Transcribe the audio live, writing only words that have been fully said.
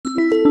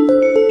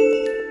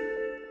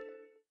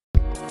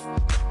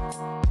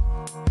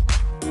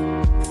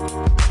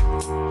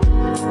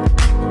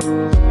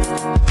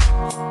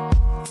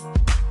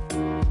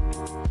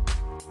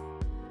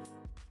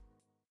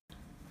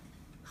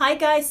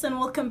guys, and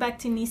welcome back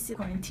to Nisi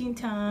Quarantine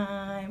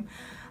Time.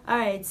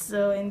 Alright,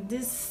 so in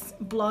this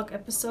blog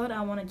episode,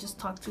 I want to just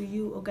talk to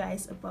you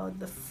guys about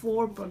the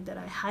 4 books that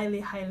I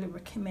highly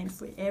recommend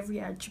for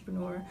every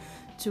entrepreneur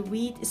to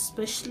read,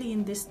 especially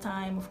in this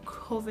time of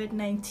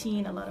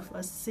COVID-19. A lot of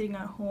us sitting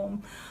at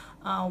home,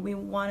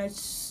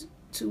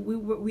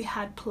 we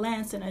had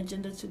plans and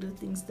agenda to do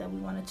things that we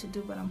wanted to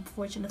do, but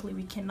unfortunately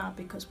we cannot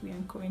because we're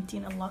in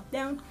quarantine and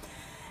lockdown.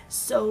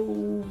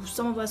 So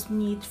some of us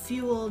need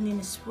fuel, need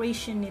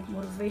inspiration, need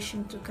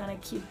motivation to kind of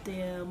keep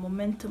the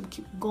momentum,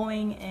 keep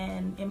going,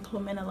 and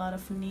implement a lot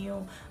of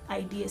new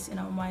ideas in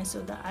our minds. So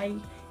that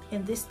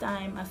in this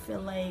time, I feel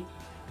like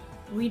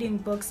reading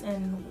books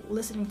and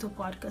listening to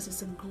podcasts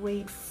is a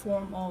great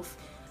form of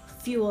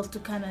fuel to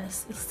kind of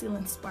still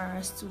inspire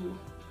us to,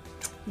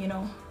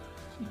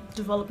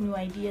 develop new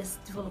ideas,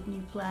 develop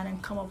new plan,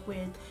 and come up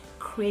with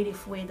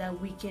creative way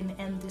that we can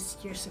end this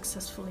year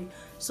successfully.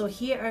 So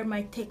here are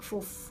my take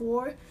for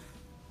 4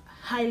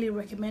 highly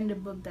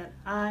recommended books that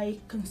I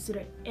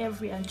consider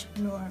every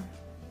entrepreneur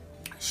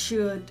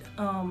should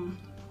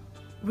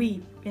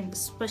read, and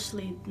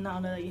especially now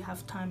that you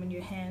have time in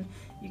your hand,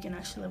 you can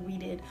actually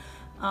read it.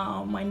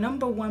 My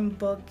number 1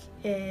 book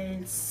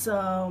is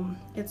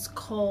it's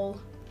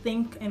called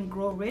Think and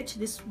Grow Rich.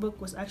 This book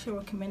was actually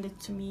recommended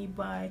to me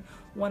by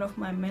one of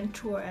my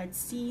mentor at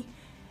Sea.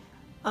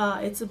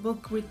 It's a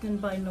book written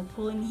by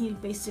Napoleon Hill.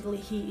 Basically,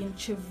 he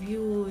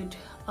interviewed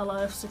a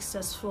lot of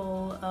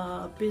successful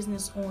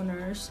business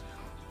owners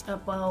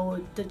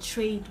about the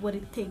trade, what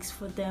it takes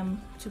for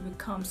them to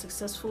become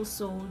successful.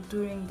 So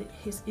during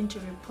his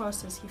interview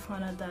process, he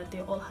found out that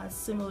they all had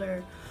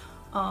similar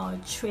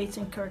traits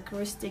and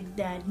characteristics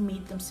that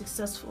made them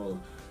successful,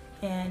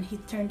 and he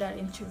turned that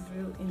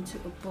interview into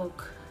a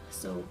book.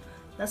 So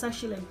that's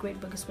actually a great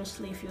book,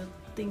 especially if you're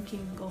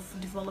thinking of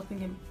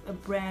developing a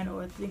brand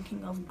or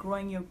thinking of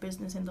growing your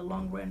business in the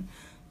long run.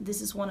 This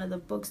is one of the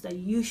books that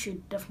you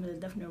should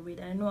definitely read.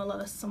 I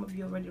know some of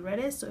you already read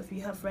it, so if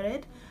you have read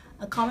it,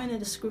 comment in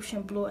the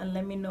description below and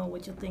let me know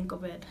what you think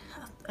of it.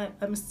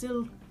 I'm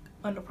still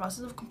on the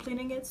process of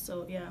completing it,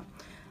 so yeah,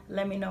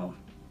 let me know.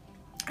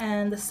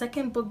 And the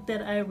second book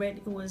that I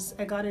read,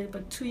 I got it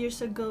about 2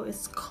 years ago.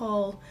 It's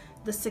called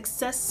The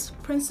Success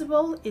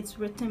Principle. It's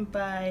written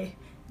by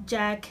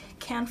Jack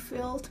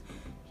Canfield.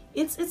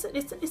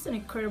 It's an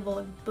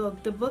incredible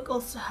book. The book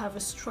also has a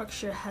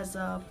structure, has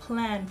a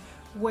plan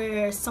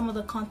where some of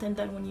the content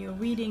that when you're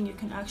reading you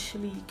can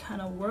actually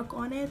kind of work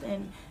on it,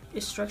 and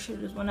it's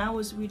structured. When I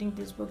was reading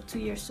this book 2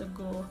 years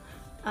ago,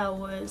 I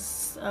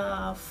was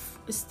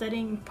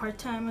studying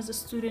part-time as a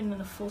student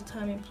and a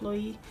full-time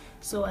employee,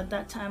 so at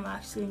that time I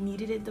actually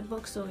needed the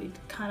book, so it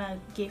kind of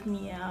gave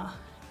me a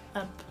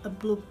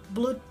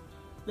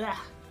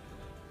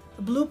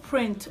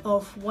blueprint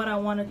of what I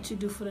wanted to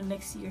do for the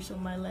next years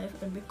of my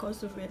life, and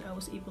because of it I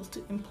was able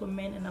to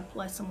implement and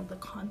apply some of the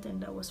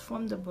content that was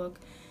from the book.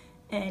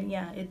 And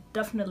yeah, it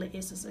definitely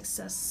is a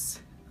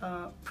success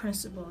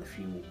principle if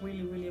you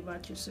really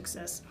about your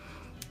success.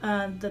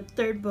 The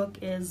third book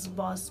is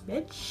Boss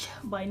Bitch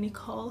by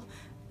Nicole.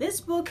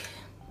 This book,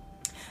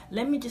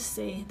 let me just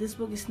say, this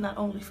book is not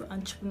only for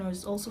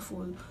entrepreneurs, also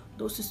for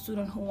those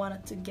students who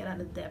wanted to get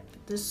out of debt.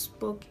 This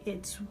book,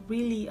 it's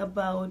really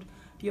about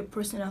your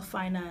personal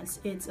finance.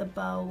 It's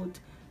about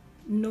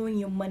knowing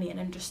your money and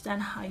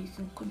understand how you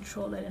can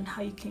control it and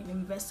how you can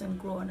invest and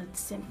grow, and at the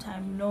same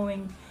time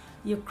knowing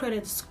your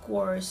credit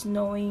scores,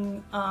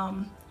 knowing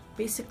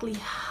basically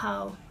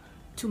how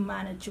to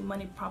manage your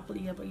money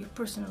properly, about your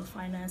personal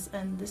finance.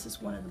 And this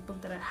is one of the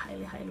books that I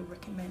highly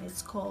recommend.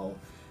 It's called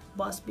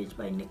Boss Bitch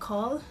by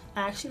Nicole.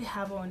 I actually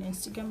have her on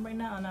Instagram right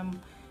now, and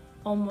I'm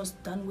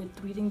almost done with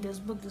reading this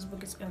book. This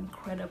book is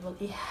incredible.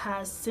 It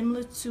has,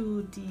 similar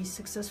to the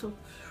Successful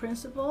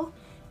Principle,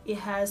 it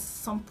has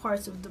some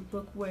parts of the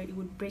book where it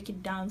would break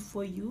it down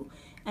for you,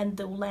 and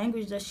the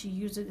language that she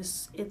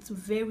uses it's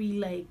very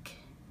like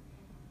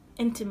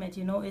intimate,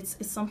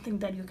 it's something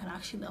that you can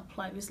actually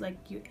apply. It's like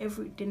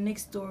the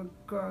next door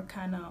girl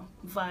kind of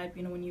vibe,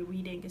 when you're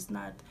reading. It's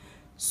not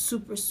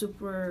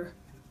super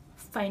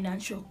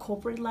financial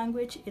corporate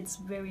language. It's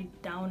very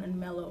down and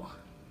mellow,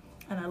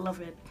 and I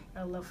love it.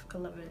 I love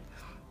it.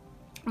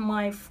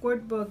 My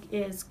 4th book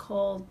is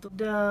called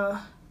The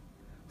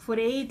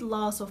 48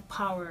 Laws of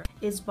Power.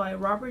 It's by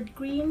Robert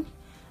Greene.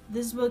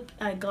 This book,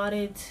 I got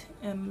it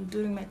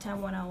during my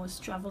time when I was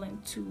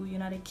traveling to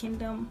United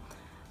Kingdom,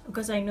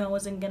 because I know I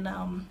wasn't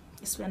gonna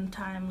spend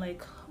time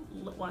like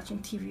watching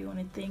TV or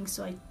anything,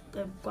 so I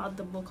brought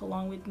the book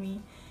along with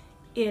me.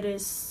 It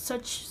is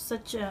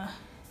such a,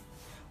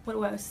 what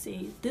do I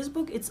say, this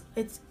book, it's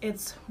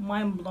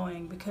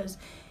mind-blowing because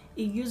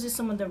it uses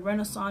some of the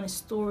Renaissance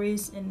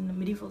stories and the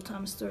medieval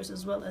time stories,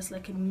 as well as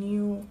like a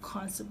new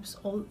concepts,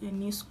 all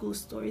new school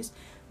stories,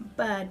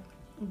 but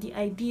the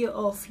idea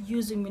of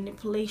using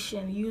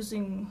manipulation,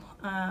 using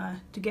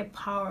to get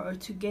power or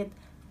to get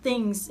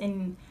things,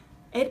 and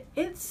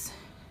it's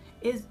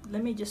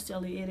let me just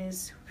tell you, it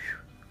is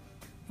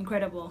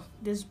incredible.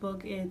 This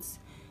book is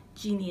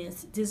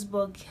genius. This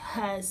book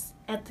has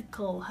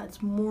ethical,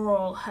 has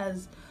moral,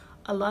 has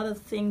a lot of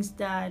things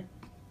that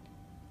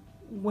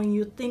when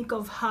you think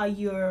of how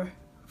your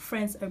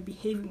friends are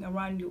behaving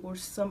around you, or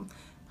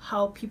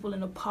how people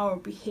in the power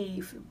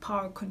behave,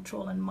 power,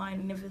 control, and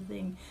mind and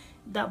everything,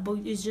 that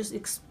book just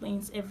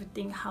explains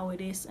everything, how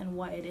it is and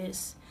why it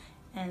is.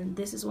 And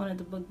this is one of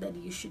the books that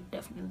you should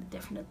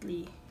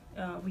definitely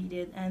read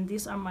it. And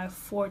these are my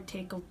 4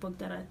 take of book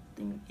that I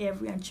think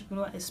every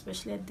entrepreneur,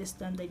 especially at this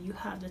time that you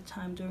have the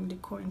time during the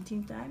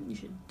quarantine time, you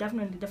should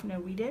definitely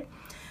read it.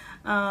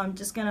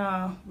 Just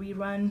gonna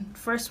rerun.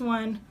 First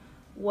one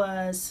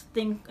was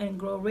Think and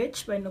Grow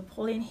Rich by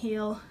Napoleon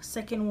Hill.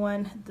 Second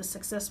one, The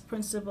Success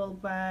Principle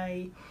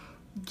by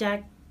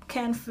Jack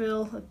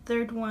Canfield. The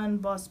third one,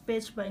 Boss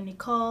Bitch by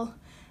Nicole.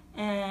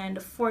 And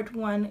the fourth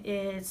one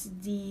is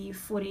The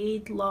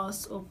 48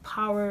 Laws of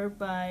Power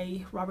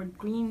by Robert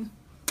Greene.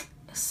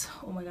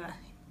 Oh my god,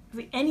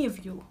 if any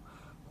of you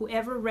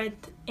whoever read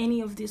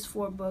any of these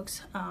 4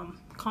 books,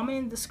 comment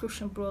in the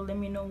description below, let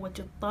me know what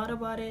you thought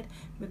about it,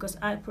 because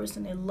I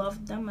personally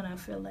loved them, and I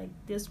feel like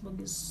this book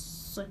is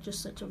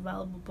such a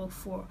valuable book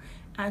for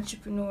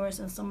entrepreneurs.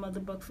 And some other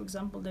book, for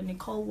example the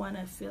Nicole one,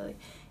 I feel like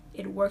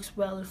it works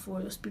well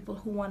for those people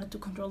who wanted to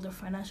control their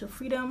financial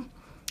freedom.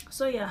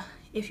 So yeah,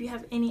 if you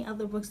have any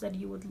other books that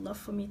you would love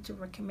for me to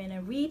recommend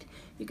and read,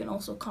 you can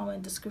also comment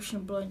in the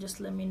description below and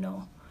just let me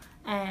know,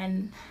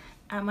 and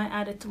I might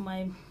add it to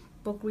my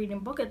book reading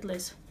bucket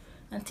list.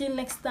 Until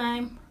next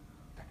time,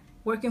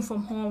 working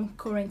from home,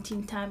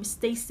 quarantine time,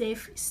 stay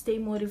safe, stay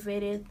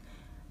motivated,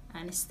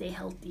 and stay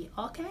healthy,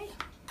 okay?